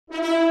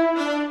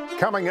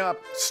Coming up,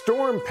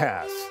 storm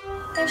path.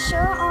 There sure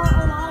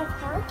are a lot of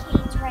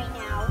hurricanes right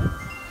now.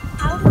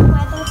 How do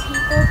weather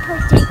people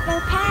predict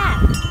their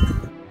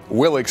path?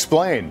 We'll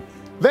explain.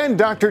 Then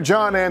Dr.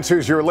 John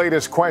answers your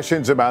latest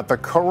questions about the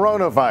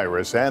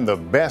coronavirus and the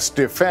best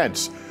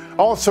defense.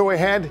 Also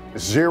ahead,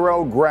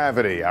 zero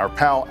gravity. Our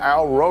pal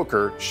Al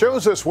Roker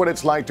shows us what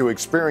it's like to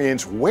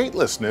experience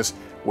weightlessness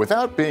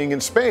without being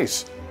in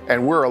space.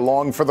 And we're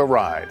along for the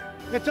ride.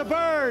 It's a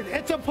bird,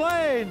 it's a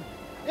plane,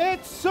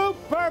 it's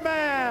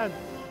Superman!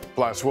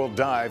 Plus, we'll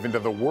dive into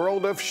the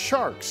world of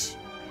sharks.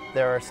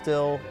 There are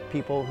still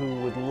people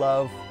who would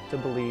love to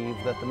believe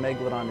that the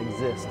megalodon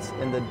exists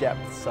in the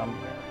depths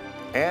somewhere.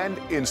 And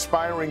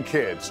inspiring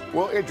kids.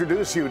 We'll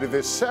introduce you to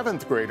this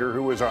 7th grader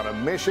who is on a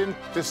mission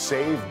to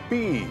save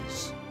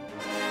bees.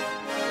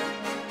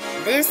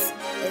 This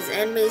is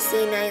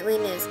NBC Nightly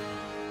News,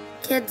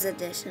 Kids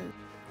Edition.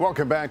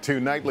 Welcome back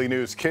to Nightly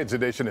News Kids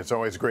Edition. It's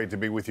always great to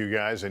be with you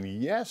guys. And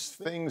yes,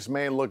 things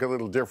may look a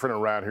little different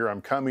around here.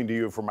 I'm coming to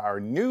you from our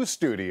new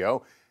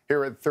studio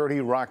here at 30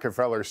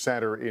 Rockefeller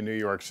Center in New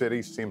York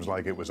City. Seems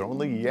like it was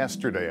only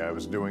yesterday I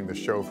was doing the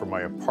show from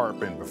my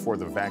apartment before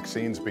the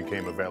vaccines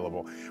became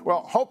available.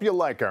 Well, hope you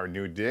like our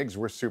new digs.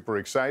 We're super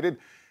excited.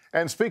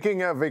 And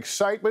speaking of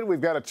excitement,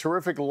 we've got a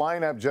terrific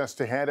lineup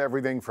just ahead.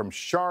 Everything from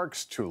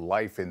sharks to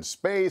life in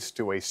space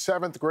to a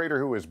 7th grader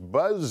who is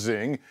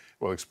buzzing.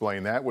 We'll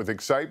explain that with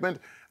excitement.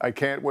 I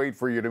can't wait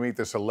for you to meet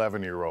this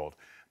 11-year-old.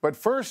 But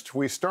first,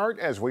 we start,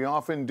 as we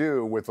often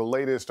do, with the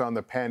latest on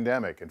the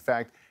pandemic. In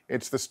fact,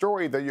 it's the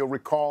story that you'll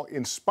recall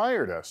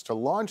inspired us to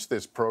launch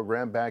this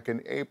program back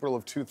in April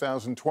of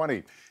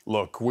 2020.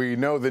 Look, we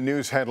know the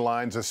news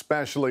headlines,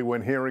 especially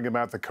when hearing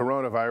about the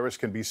coronavirus,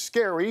 can be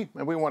scary,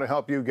 and we want to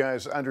help you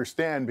guys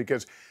understand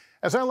because,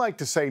 as I like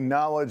to say,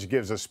 knowledge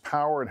gives us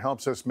power and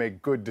helps us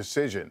make good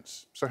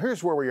decisions. So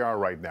here's where we are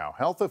right now.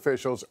 Health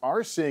officials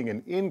are seeing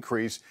an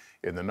increase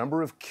in the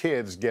number of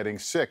kids getting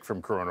sick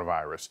from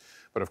coronavirus.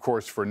 But of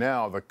course, for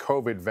now, the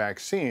COVID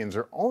vaccines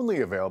are only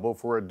available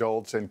for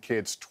adults and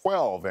kids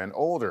 12 and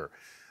older.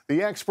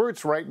 The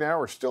experts right now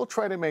are still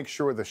trying to make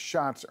sure the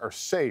shots are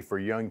safe for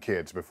young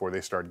kids before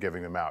they start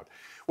giving them out.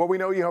 Well, we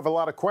know you have a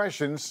lot of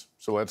questions,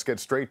 so let's get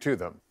straight to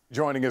them.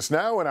 Joining us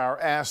now in our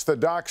Ask the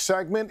Doc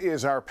segment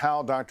is our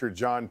pal, Dr.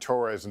 John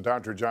Torres. And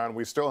Dr. John,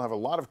 we still have a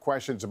lot of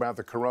questions about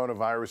the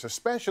coronavirus,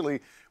 especially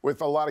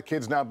with a lot of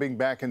kids now being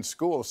back in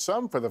school,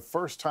 some for the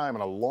first time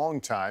in a long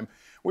time.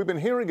 We've been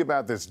hearing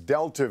about this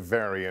Delta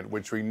variant,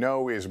 which we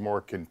know is more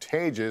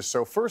contagious.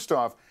 So first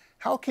off,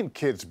 how can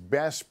kids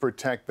best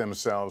protect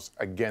themselves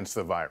against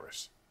the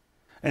virus?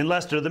 And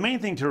Lester, the main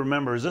thing to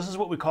remember is this is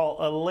what we call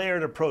a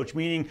layered approach,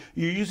 meaning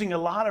you're using a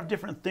lot of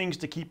different things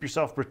to keep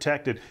yourself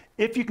protected.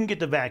 If you can get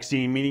the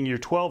vaccine, meaning you're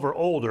 12 or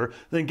older,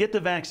 then get the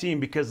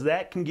vaccine because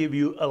that can give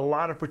you a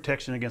lot of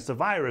protection against the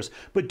virus.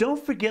 But don't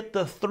forget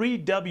the 3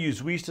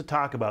 W's we used to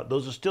talk about.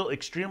 Those are still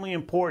extremely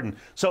important.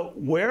 So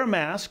wear a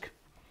mask,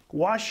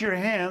 wash your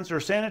hands or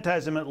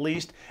sanitize them at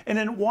least, and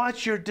then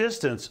watch your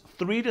distance,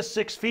 3 to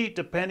 6 feet,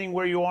 depending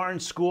where you are in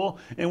school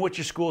and what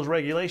your school's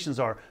regulations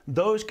are.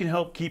 Those can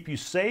help keep you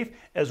safe,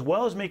 as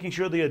well as making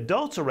sure the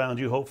adults around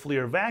you hopefully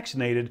are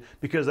vaccinated,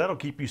 because that'll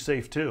keep you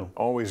safe too.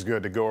 Always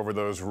good to go over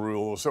those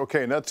rules.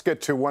 Okay, let's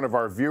get to one of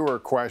our viewer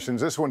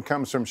questions. This one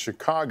comes from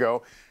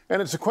Chicago,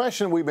 and it's a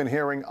question we've been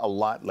hearing a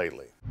lot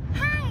lately.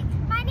 Hi,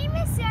 my name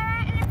is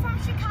Sarah and I'm from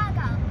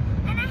Chicago.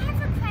 And I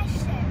have a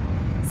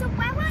question. So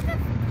when will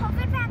the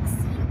COVID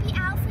vaccine be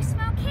out for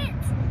small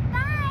kids? Bye!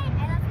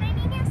 I love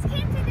Nightly News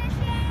Kids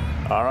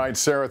Edition. All right,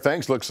 Sarah,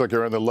 thanks. Looks like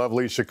you're on the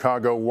lovely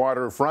Chicago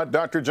waterfront.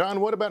 Dr.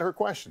 John, what about her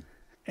question?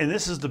 And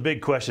this is the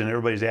big question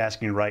everybody's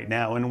asking right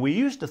now. And we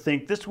used to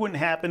think this wouldn't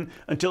happen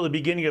until the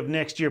beginning of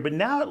next year, but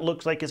now it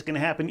looks like it's going to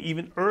happen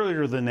even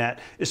earlier than that,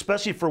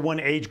 especially for one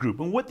age group.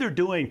 And what they're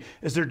doing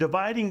is they're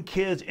dividing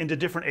kids into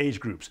different age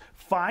groups,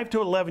 5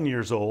 to 11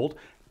 years old.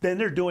 Then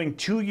they're doing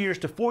 2 years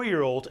to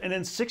 4-year-olds, and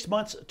then 6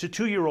 months to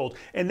 2-year-olds.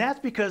 And that's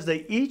because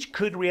they each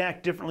could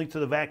react differently to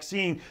the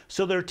vaccine.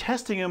 So they're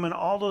testing them in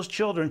all those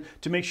children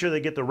to make sure they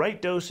get the right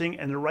dosing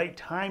and the right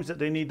times that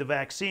they need the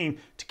vaccine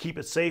to keep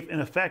it safe and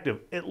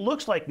effective. It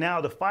looks like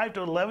now the 5 to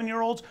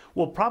 11-year-olds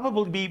will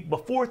probably be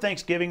before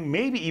Thanksgiving,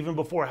 maybe even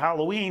before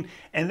Halloween,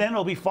 and then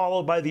it'll be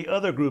followed by the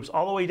other groups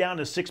all the way down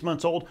to 6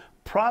 months old,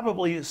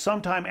 probably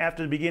sometime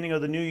after the beginning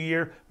of the new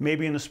year,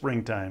 maybe in the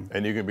springtime.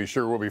 And you can be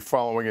sure we'll be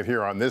following it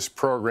here on this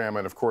program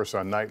and, of course,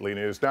 on Nightly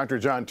News. Dr.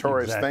 John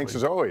Torres, Exactly. Thanks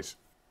as always.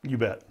 You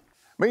bet.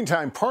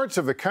 Meantime, parts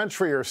of the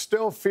country are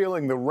still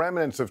feeling the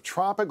remnants of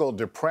Tropical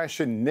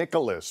Depression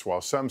Nicholas,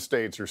 while some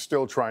states are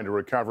still trying to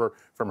recover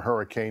from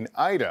Hurricane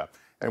Ida.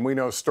 And we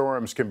know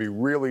storms can be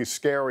really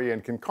scary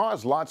and can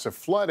cause lots of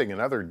flooding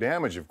and other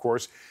damage, of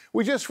course.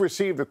 We just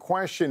received a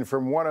question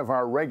from one of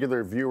our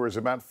regular viewers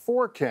about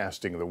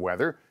forecasting the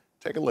weather.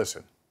 Take a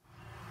listen.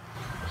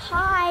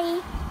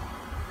 Hi,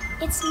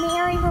 it's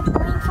Mary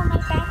reporting from my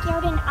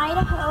backyard in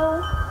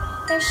Idaho.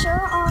 There sure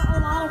are a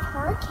lot of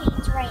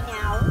hurricanes right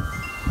now.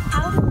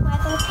 How do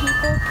weather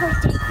people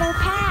predict their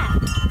path?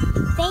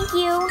 Thank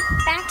you.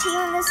 Back to you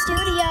in the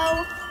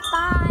studio.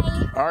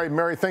 Bye. All right,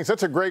 Mary, thanks.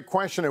 That's a great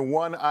question and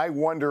one I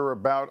wonder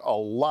about a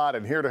lot.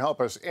 And here to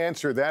help us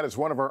answer that is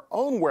one of our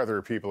own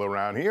weather people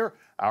around here,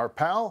 our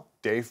pal,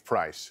 Dave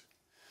Price.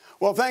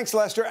 Well, thanks,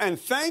 Lester, and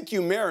thank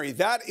you, Mary.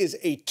 That is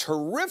a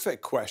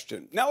terrific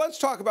question. Now, let's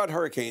talk about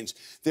hurricanes.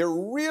 They're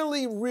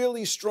really,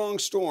 really strong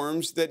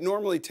storms that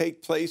normally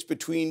take place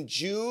between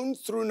June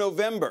through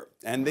November,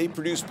 and they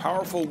produce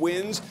powerful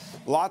winds,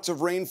 lots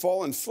of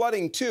rainfall, and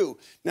flooding, too.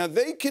 Now,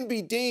 they can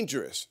be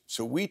dangerous,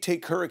 so we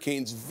take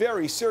hurricanes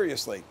very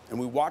seriously, and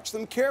we watch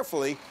them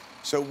carefully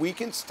so we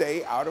can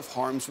stay out of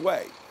harm's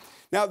way.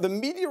 Now, the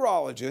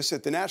meteorologists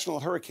at the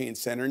National Hurricane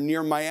Center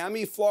near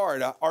Miami,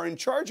 Florida, are in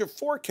charge of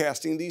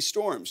forecasting these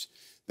storms.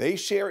 They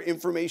share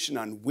information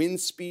on wind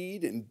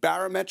speed and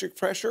barometric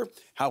pressure,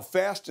 how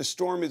fast a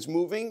storm is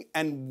moving,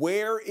 and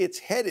where it's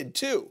headed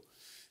to.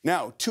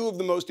 Now, two of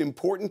the most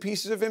important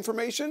pieces of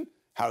information,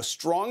 how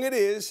strong it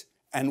is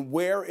and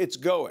where it's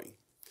going.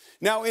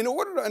 Now, in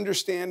order to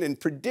understand and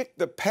predict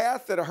the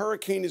path that a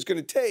hurricane is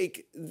going to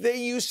take, they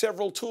use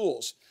several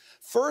tools.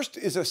 First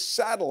is a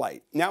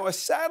satellite. Now, a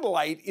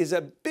satellite is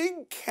a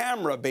big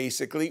camera,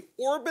 basically,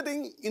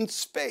 orbiting in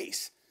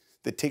space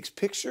that takes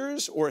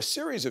pictures or a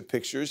series of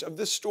pictures of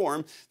the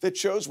storm that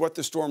shows what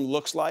the storm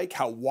looks like,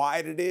 how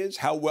wide it is,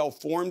 how well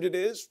formed it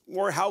is,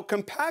 or how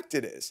compact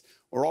it is,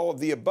 or all of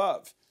the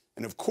above.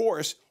 And of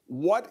course,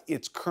 what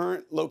its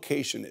current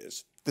location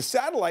is. The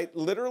satellite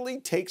literally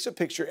takes a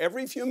picture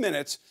every few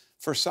minutes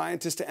for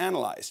scientists to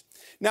analyze.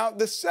 Now,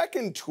 the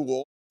second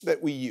tool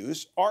that we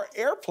use are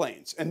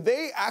airplanes, and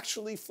they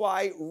actually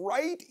fly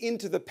right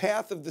into the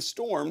path of the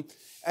storm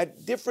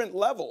at different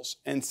levels,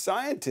 and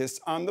scientists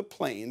on the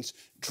planes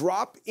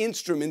drop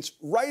instruments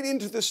right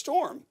into the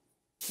storm.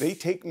 They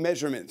take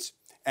measurements,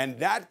 and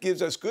that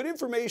gives us good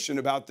information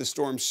about the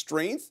storm's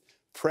strength,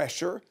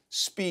 pressure,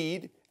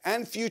 speed,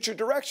 and future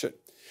direction.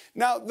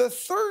 Now, the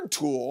third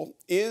tool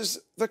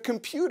is the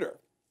computer,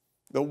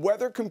 the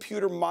weather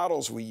computer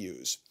models we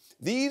use.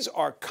 These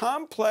are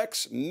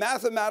complex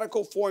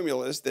mathematical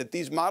formulas that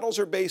these models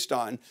are based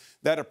on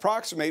that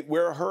approximate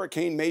where a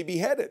hurricane may be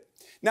headed.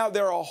 Now,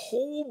 there are a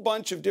whole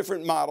bunch of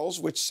different models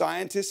which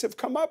scientists have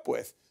come up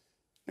with.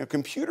 Now,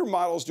 computer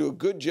models do a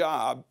good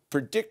job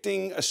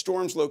predicting a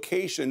storm's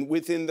location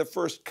within the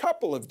first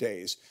couple of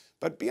days,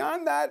 but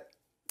beyond that,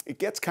 it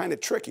gets kind of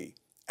tricky.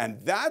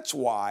 And that's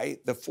why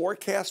the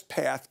forecast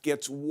path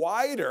gets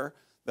wider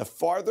the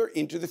farther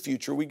into the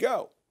future we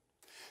go.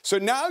 So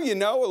now you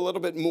know a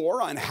little bit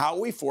more on how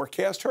we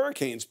forecast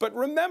hurricanes. But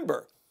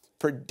remember,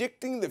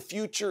 predicting the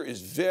future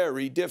is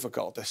very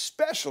difficult,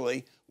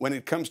 especially when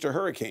it comes to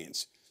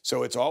hurricanes.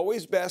 So it's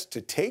always best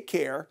to take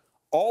care,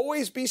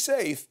 always be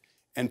safe,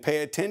 and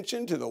pay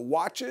attention to the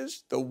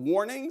watches, the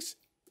warnings,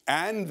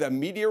 and the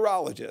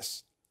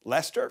meteorologists.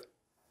 Lester?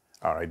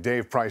 All right,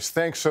 Dave Price,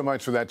 thanks so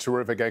much for that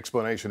terrific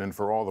explanation and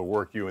for all the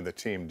work you and the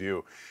team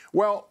do.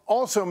 Well,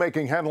 also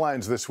making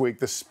headlines this week,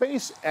 the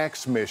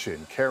SpaceX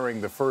mission carrying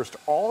the first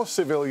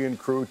all-civilian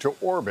crew to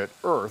orbit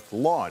Earth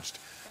launched.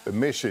 The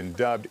mission,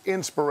 dubbed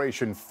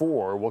Inspiration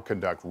 4, will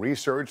conduct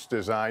research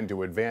designed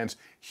to advance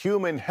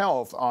human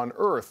health on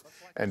Earth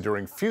and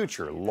during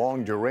future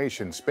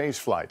long-duration space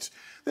flights.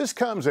 This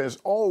comes as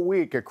all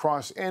week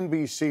across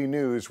NBC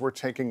News, we're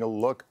taking a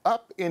look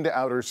up into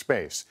outer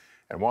space.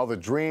 And while the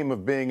dream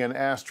of being an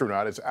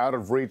astronaut is out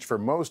of reach for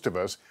most of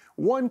us,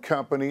 one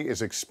company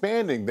is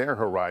expanding their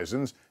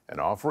horizons and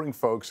offering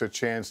folks a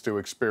chance to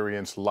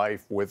experience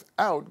life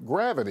without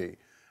gravity.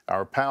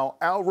 Our pal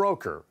Al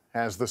Roker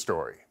has the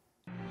story.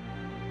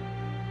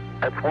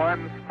 It's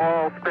one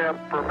small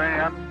step for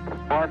man,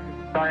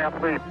 one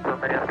giant leap for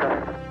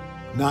mankind.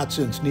 Not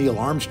since Neil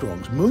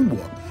Armstrong's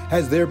moonwalk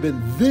has there been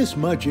this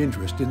much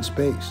interest in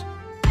space.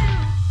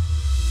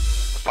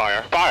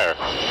 Fire, fire.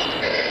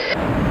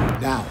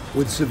 Now,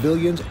 with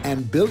civilians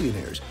and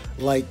billionaires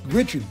like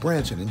Richard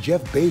Branson and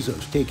Jeff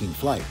Bezos taking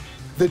flight,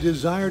 the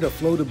desire to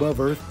float above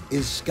Earth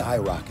is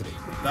skyrocketing.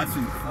 That's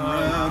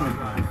incredible.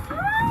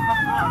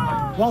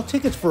 While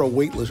tickets for a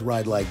weightless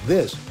ride like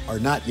this are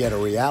not yet a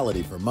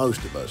reality for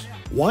most of us,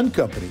 one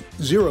company,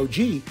 Zero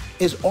G,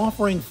 is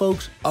offering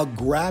folks a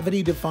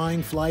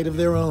gravity-defying flight of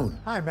their own.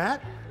 Hi,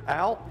 Matt.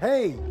 Al.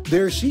 Hey.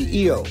 Their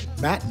CEO,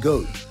 Matt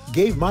Goad,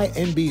 gave my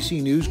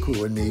NBC News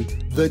crew and me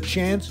the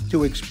chance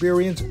to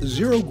experience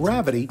zero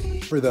gravity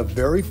for the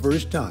very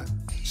first time.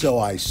 So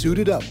I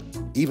suited up,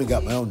 even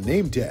got my own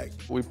name tag.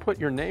 We put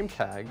your name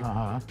tag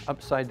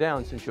upside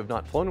down since you have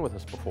not flown with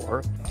us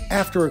before.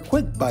 After a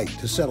quick bite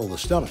to settle the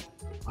stomach,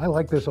 I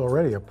like this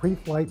already. A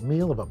pre-flight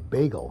meal of a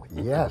bagel.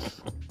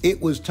 Yes.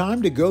 it was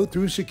time to go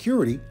through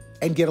security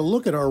and get a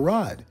look at our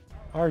ride.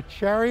 Our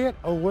chariot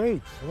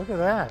awaits. Look at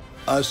that.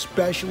 A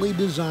specially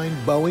designed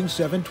Boeing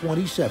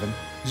 727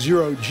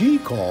 Zero G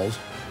calls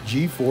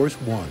G-Force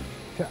One.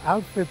 To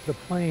outfit the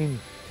plane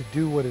to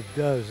do what it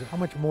does, how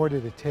much more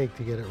did it take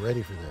to get it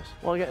ready for this?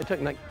 Well, it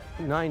took like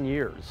 9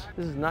 years.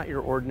 This is not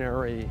your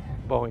ordinary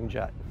Boeing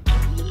jet.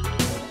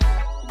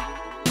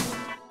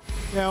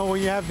 You know,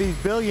 when you have these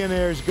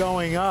billionaires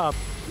going up,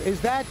 is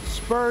that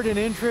spurred an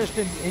interest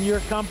in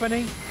your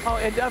company? Oh,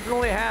 it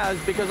definitely has,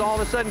 because all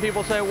of a sudden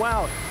people say,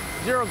 wow,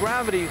 Zero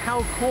gravity,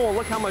 how cool,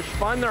 look how much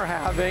fun they're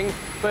having,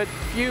 but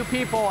few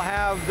people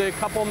have the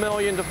couple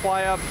million to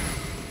fly up.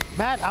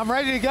 Matt, I'm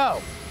ready to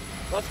go.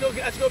 Let's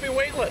go be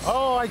weightless.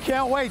 Oh, I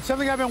can't wait.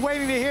 Something I've been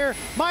waiting to hear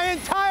my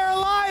entire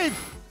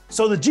life.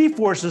 So the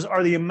G-forces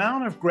are the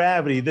amount of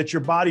gravity that your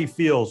body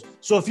feels.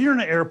 So if you're in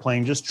an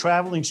airplane just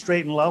traveling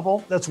straight and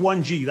level, that's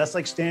 1 G. That's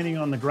like standing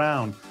on the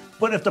ground.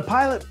 But if the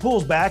pilot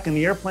pulls back and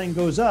the airplane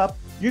goes up,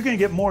 you're going to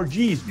get more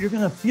G's. You're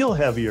going to feel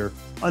heavier.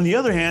 On the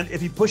other hand,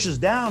 if he pushes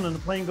down and the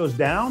plane goes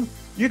down,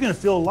 you're going to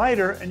feel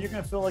lighter and you're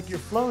going to feel like you're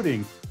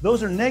floating.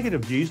 Those are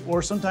negative G's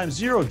or sometimes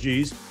 0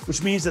 G's,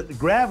 which means that the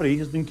gravity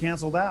has been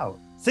canceled out.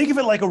 Think of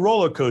it like a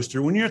roller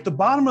coaster. When you're at the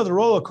bottom of the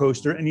roller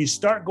coaster and you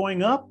start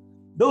going up,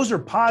 those are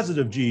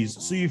positive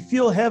G's, so you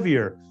feel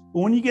heavier. But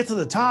when you get to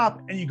the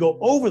top and you go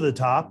over the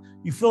top,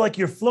 you feel like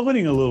you're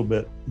floating a little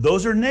bit.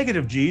 Those are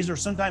negative G's or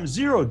sometimes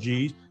 0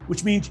 G's,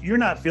 which means you're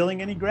not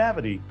feeling any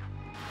gravity.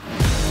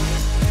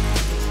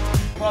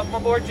 Welcome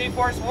aboard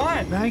G-Force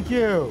One. Thank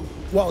you.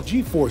 While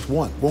G-Force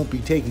One won't be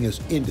taking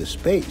us into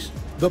space,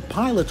 the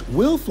pilots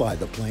will fly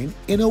the plane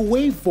in a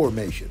wave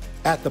formation.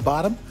 At the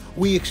bottom,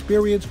 we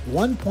experience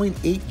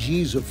 1.8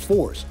 G's of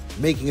force,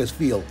 making us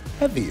feel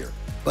heavier.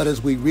 But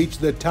as we reach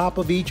the top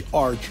of each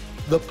arch,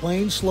 the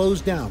plane slows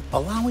down,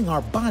 allowing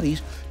our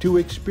bodies to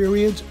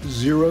experience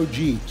 0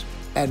 G's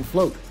and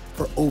float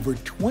for over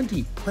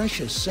 20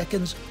 precious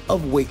seconds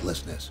of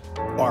weightlessness.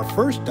 Our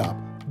first stop,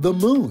 the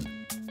moon,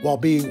 while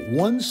being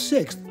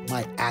 1/6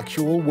 my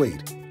actual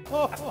weight.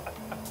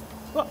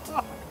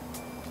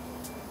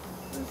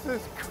 This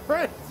is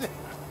crazy.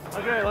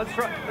 Okay, let's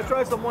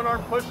try some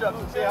one-arm push-ups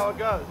and see how it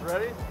goes.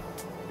 Ready?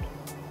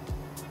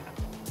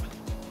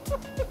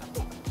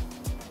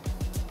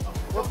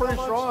 We're pretty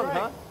strong,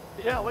 huh?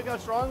 Yeah, look how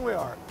strong we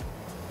are.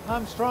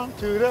 I'm strong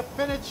to the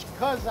finish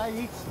because I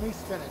eat me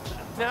spinach.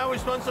 Now we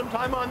spent some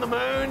time on the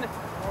moon.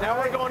 Now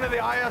we're going to the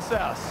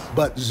ISS.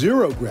 But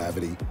 0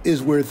 gravity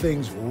is where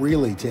things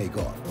really take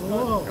off.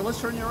 Whoa. Here, let's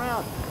turn you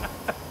around.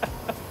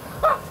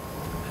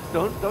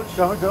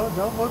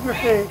 Don't move your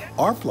feet.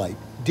 Our flight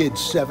did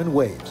 7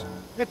 waves.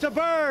 It's a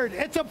bird.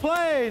 It's a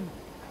plane.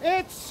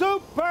 It's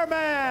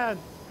Superman.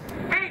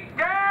 Feet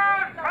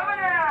down, coming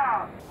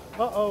down.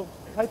 Uh-oh.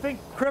 I think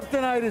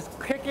kryptonite is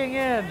kicking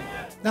in.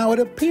 Now it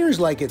appears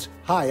like it's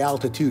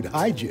high-altitude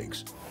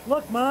hijinks,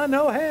 Look, Ma,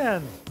 no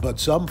hands. but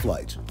some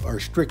flights are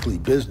strictly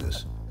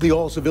business. The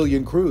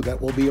all-civilian crew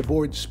that will be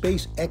aboard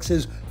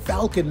SpaceX's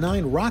Falcon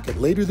 9 rocket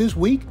later this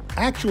week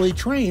actually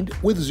trained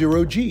with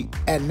 0 G.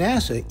 And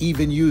NASA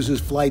even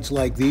uses flights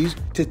like these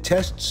to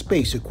test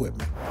space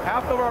equipment.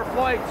 Half of our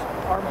flights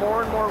are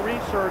more and more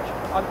research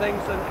on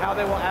things and how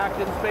they will act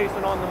in space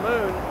and on the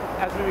moon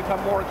as we become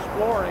more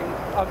exploring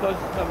of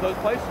those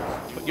places.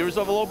 But give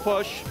yourself a little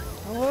push.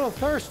 I'm a little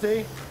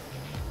thirsty.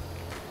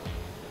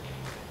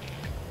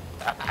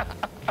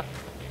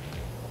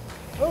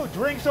 Oh,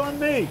 drinks on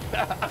me.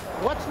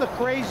 What's the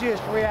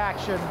craziest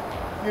reaction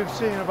you've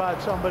seen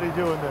about somebody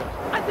doing this?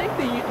 I think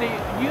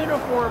the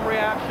uniform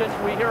reaction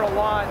we hear a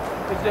lot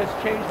is this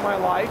changed my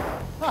life.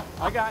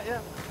 I got you.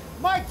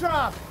 Mic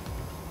drop.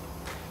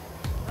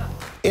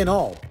 In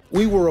all,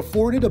 we were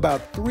afforded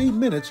about 3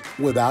 minutes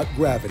without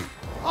gravity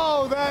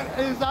Oh, that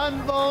is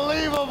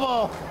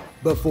unbelievable.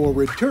 before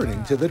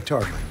returning to the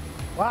tarmac.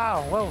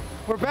 Wow, well,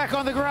 we're back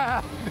on the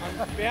ground.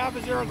 On behalf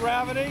of Zero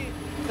Gravity,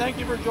 thank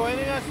you for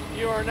joining us.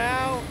 You are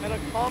now an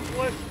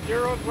accomplished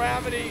zero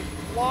gravity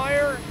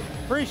flyer.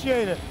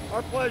 Appreciate it.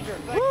 Our pleasure.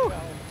 Thank you,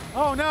 Alan.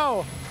 Oh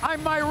no,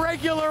 I'm my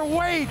regular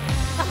weight.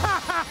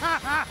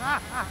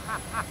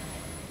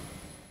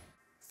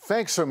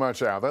 Thanks so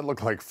much, Al. That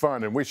looked like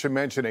fun. And we should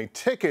mention a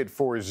ticket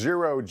for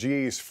 0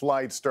 G's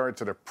flight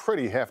starts at a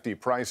pretty hefty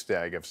price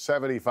tag of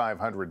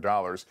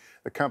 $7,500.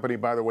 The company,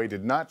 by the way,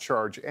 did not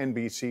charge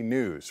NBC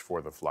News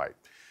for the flight.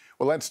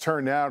 Well, let's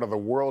turn now to the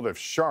world of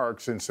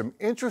sharks and some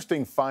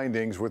interesting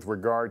findings with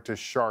regard to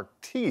shark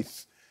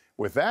teeth.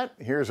 With that,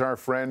 here's our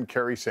friend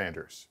Kerry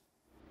Sanders.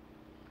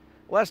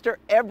 Lester,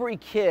 every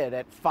kid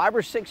at 5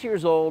 or 6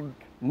 years old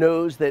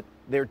knows that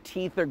their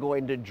teeth are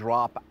going to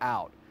drop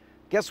out.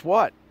 Guess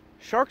what?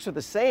 Sharks are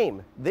the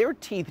same. Their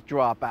teeth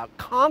drop out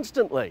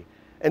constantly.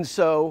 And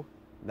so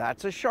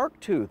that's a shark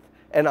tooth.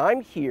 And I'm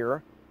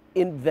here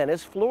in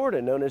Venice,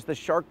 Florida, known as the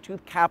shark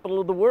tooth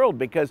capital of the world,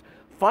 because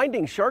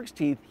finding shark's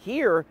teeth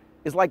here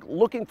is like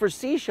looking for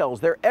seashells.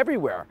 They're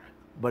everywhere.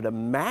 But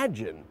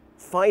imagine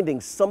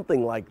finding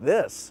something like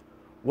this.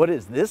 What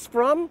is this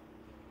from?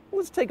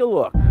 Let's take a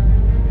look.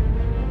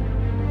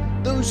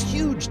 Those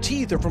huge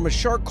teeth are from a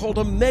shark called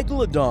a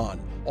megalodon,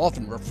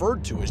 often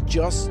referred to as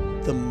just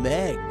the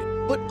Meg.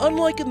 But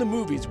unlike in the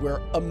movies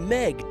where a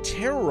Meg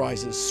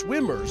terrorizes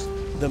swimmers,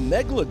 the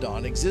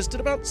megalodon existed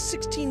about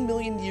 16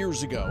 million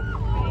years ago,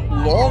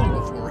 long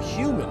before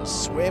humans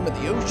swam in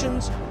the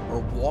oceans or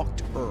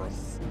walked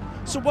Earth.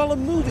 So while a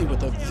movie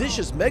with a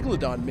vicious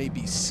megalodon may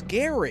be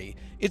scary,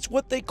 it's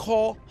what they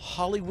call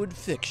Hollywood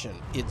fiction.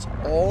 It's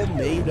all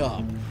made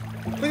up.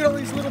 Look at all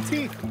these little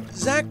teeth.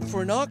 Zach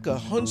Fornaka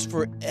hunts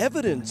for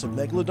evidence of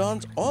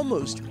megalodons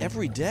almost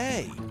every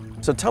day.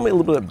 So tell me a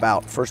little bit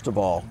about, first of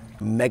all,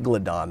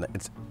 Megalodon.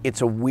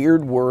 It's a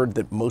weird word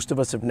that most of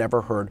us have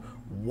never heard.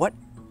 What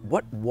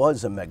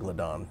was a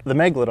megalodon? The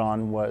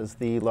megalodon was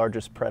the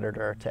largest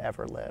predator to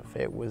ever live.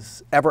 It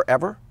was Ever?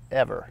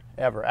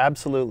 ever,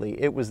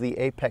 absolutely. It was the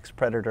apex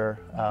predator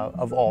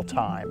of all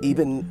time.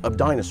 Even of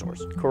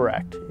dinosaurs?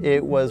 Correct.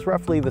 It was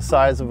roughly the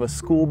size of a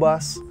school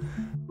bus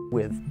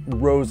with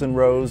rows and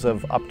rows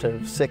of up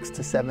to 6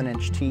 to 7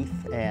 inch teeth,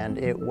 and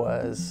it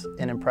was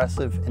an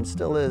impressive, and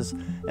still is,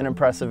 an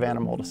impressive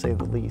animal to say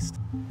the least.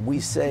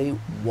 We say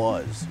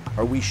was.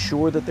 Are we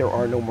sure that there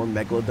are no more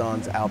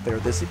megalodons out there?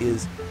 This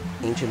is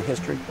ancient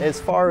history? As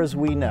far as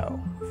we know,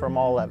 from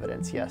all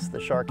evidence, yes, the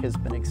shark has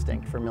been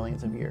extinct for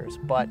millions of years,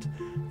 but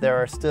there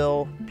are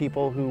still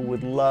people who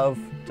would love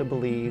to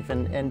believe,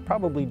 and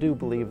probably do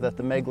believe, that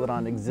the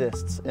megalodon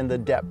exists in the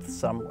depths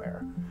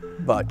somewhere.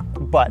 But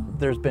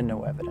there's been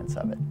no evidence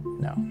of it,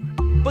 no.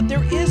 But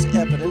there is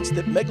evidence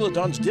that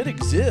megalodons did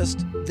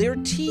exist. Their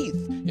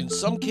teeth, in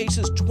some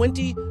cases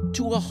 20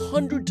 to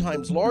 100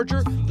 times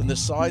larger than the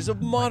size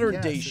of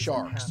modern-day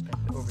sharks.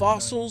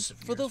 Fossils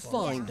for the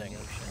finding.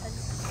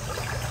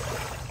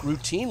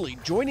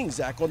 Routinely joining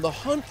Zach on the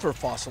hunt for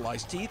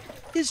fossilized teeth,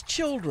 his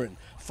children,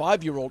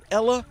 5-year-old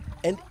Ella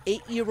and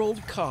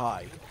 8-year-old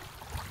Kai.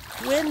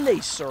 When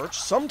they search,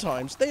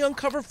 sometimes they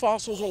uncover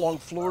fossils along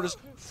Florida's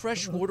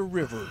freshwater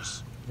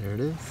rivers. There it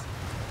is.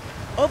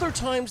 Other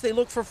times they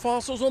look for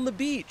fossils on the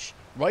beach.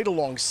 Right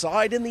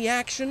alongside in the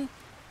action,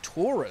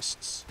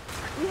 tourists.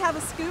 We have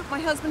a scoop. My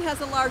husband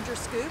has a larger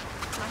scoop.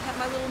 I have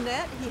my little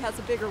net. He has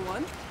a bigger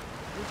one.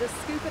 We just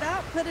scoop it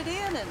out, put it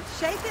in, and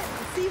shake it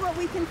and see what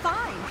we can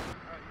find.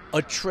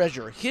 A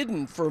treasure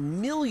hidden for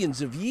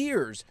millions of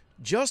years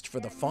just for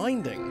the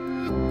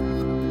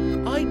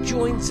finding. I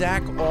joined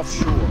Zach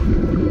offshore,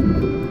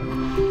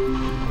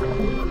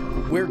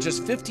 where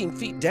just 15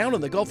 feet down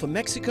in the Gulf of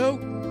Mexico,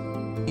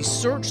 he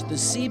searched the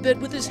seabed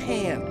with his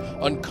hand,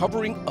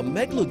 uncovering a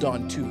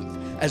megalodon tooth,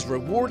 as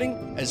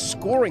rewarding as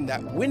scoring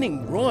that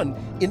winning run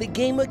in a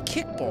game of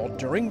kickball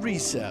during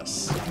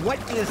recess. What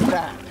is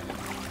that?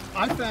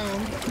 I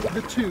found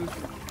the tooth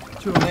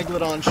to a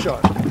megalodon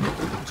shark.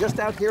 Just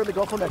out here in the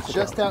Gulf of Mexico?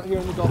 Just out here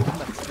in the Gulf of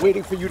Mexico.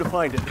 Waiting for you to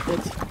find it.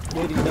 It's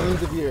waiting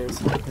millions of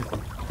years.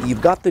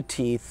 You've got the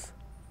teeth.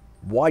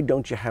 Why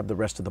don't you have the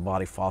rest of the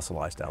body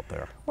fossilized out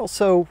there? Well,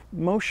 so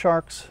most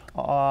sharks,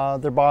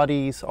 their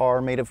bodies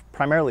are made of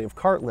primarily of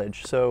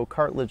cartilage, so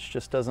cartilage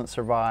just doesn't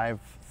survive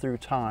through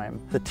time.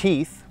 The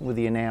teeth with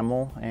the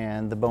enamel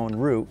and the bone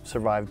root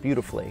survive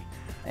beautifully.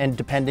 And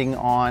depending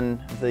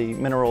on the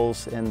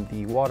minerals in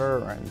the water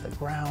or in the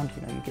ground,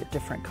 you get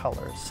different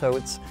colors. So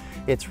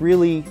it's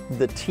really,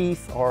 the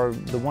teeth are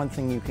the one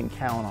thing you can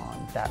count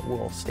on that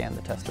will stand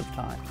the test of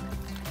time.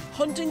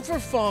 Hunting for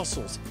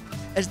fossils.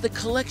 As the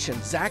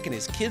collection Zach and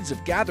his kids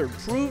have gathered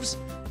proves,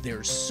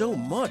 there's so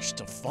much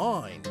to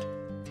find.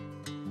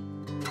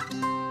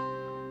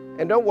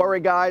 And don't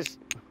worry, guys.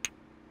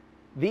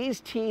 These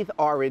teeth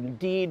are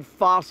indeed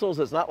fossils.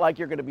 It's not like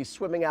you're going to be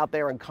swimming out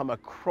there and come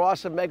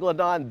across a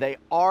megalodon. They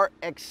are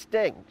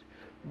extinct.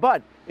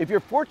 But if you're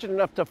fortunate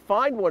enough to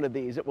find one of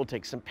these, it will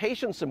take some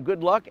patience, some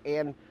good luck,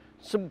 and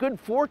some good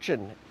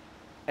fortune.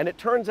 And it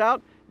turns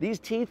out these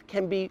teeth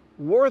can be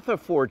worth a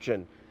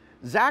fortune.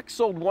 Zach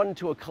sold one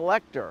to a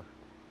collector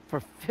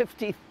for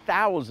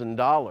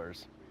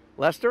 $50,000.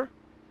 Lester?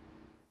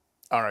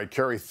 All right,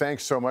 Carrie,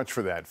 thanks so much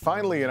for that.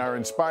 Finally, in our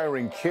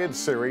Inspiring Kids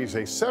series,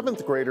 a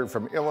 7th grader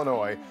from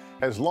Illinois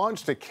has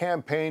launched a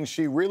campaign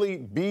she really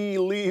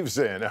believes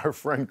in. Our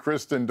friend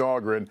Kristen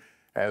Dahlgren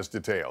has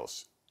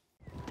details.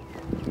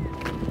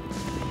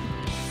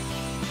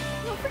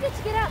 Don't forget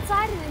to get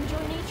outside and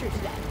enjoy nature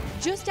today.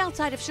 Just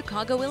outside of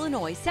Chicago,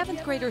 Illinois,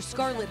 7th grader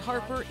Scarlett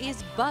Harper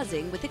is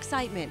buzzing with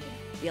excitement.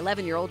 The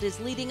 11-year-old is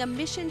leading a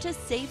mission to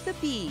save the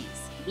bees.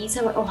 Bees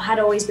had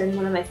always been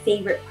one of my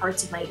favorite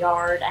parts of my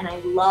yard, and I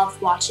love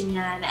watching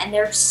them, and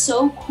they're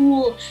so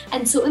cool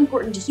and so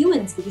important to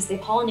humans because they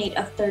pollinate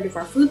 1/3 of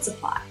our food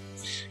supply.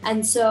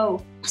 And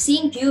so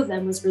seeing few of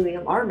them was really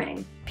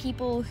alarming.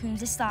 People who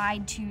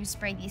decide to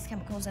spray these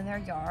chemicals in their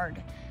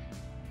yard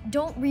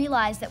don't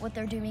realize that what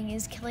they're doing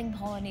is killing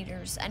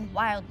pollinators and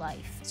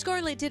wildlife.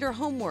 Scarlett did her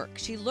homework.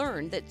 She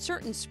learned that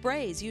certain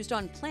sprays used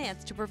on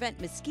plants to prevent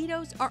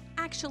mosquitoes are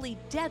actually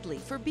deadly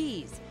for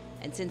bees.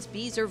 And since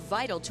bees are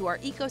vital to our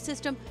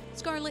ecosystem,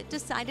 Scarlett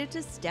decided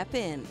to step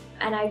in.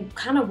 And I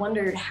kind of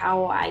wondered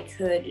how I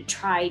could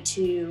try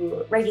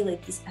to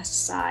regulate these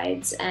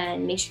pesticides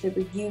and make sure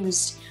they were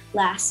used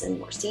less and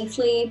more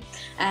safely,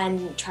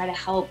 and try to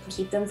help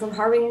keep them from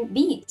harming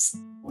bees.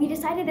 We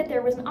decided that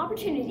there was an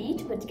opportunity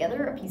to put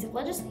together a piece of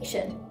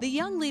legislation. The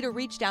young leader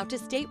reached out to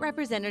State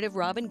Representative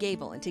Robin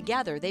Gable, and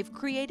together they've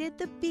created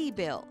the Bee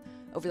Bill.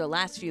 Over the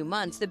last few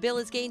months, the bill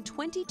has gained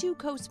 22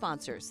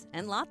 co-sponsors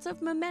and lots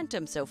of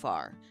momentum so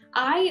far.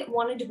 I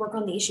wanted to work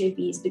on the issue of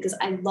bees because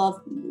I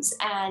love bees,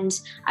 and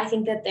I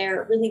think that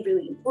they're really,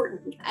 really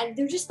important. And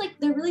they're just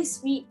they're really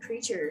sweet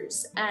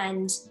creatures.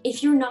 And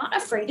if you're not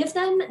afraid of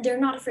them, they're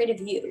not afraid of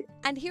you.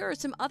 And here are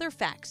some other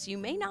facts you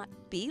may not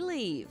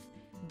believe.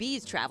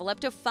 Bees travel up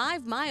to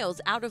 5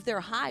 miles out of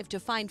their hive to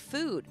find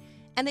food.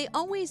 and they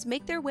always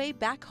make their way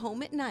back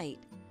home at night.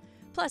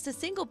 Plus, a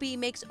single bee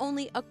makes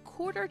only a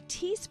quarter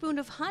teaspoon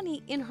of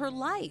honey in her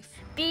life.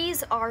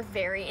 Bees are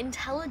very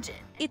intelligent.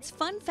 It's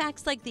fun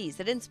facts like these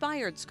that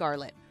inspired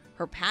Scarlett.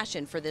 Her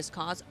passion for this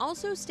cause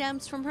also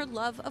stems from her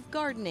love of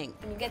gardening.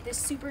 And you get this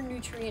super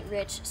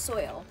nutrient-rich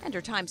soil. And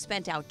her time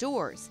spent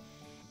outdoors.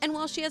 And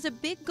while she has a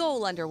big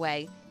goal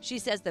underway, she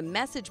says the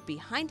message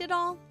behind it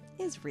all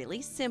is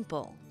really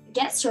simple.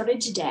 Get started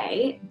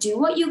today, do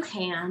what you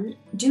can,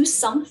 do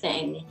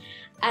something,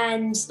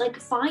 and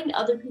find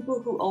other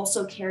people who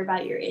also care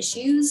about your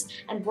issues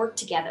and work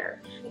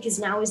together, because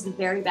now is the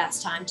very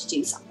best time to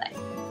do something.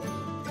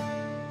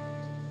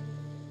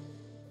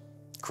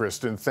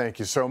 Kristen, thank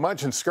you so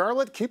much. And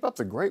Scarlett, keep up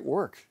the great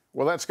work.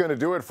 Well, that's going to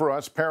do it for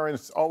us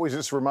parents. Always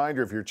this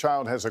reminder, if your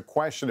child has a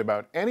question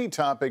about any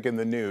topic in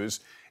the news,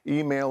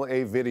 email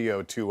a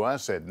video to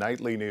us at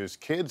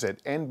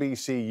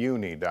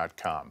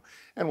nightlynewskids@nbcuni.com,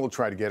 and we'll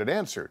try to get it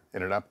answered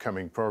in an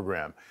upcoming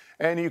program.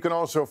 And you can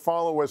also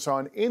follow us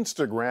on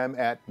Instagram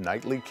at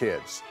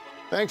 @nightlykids.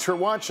 Thanks for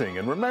watching,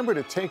 and remember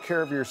to take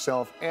care of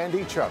yourself and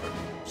each other.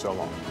 So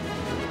long.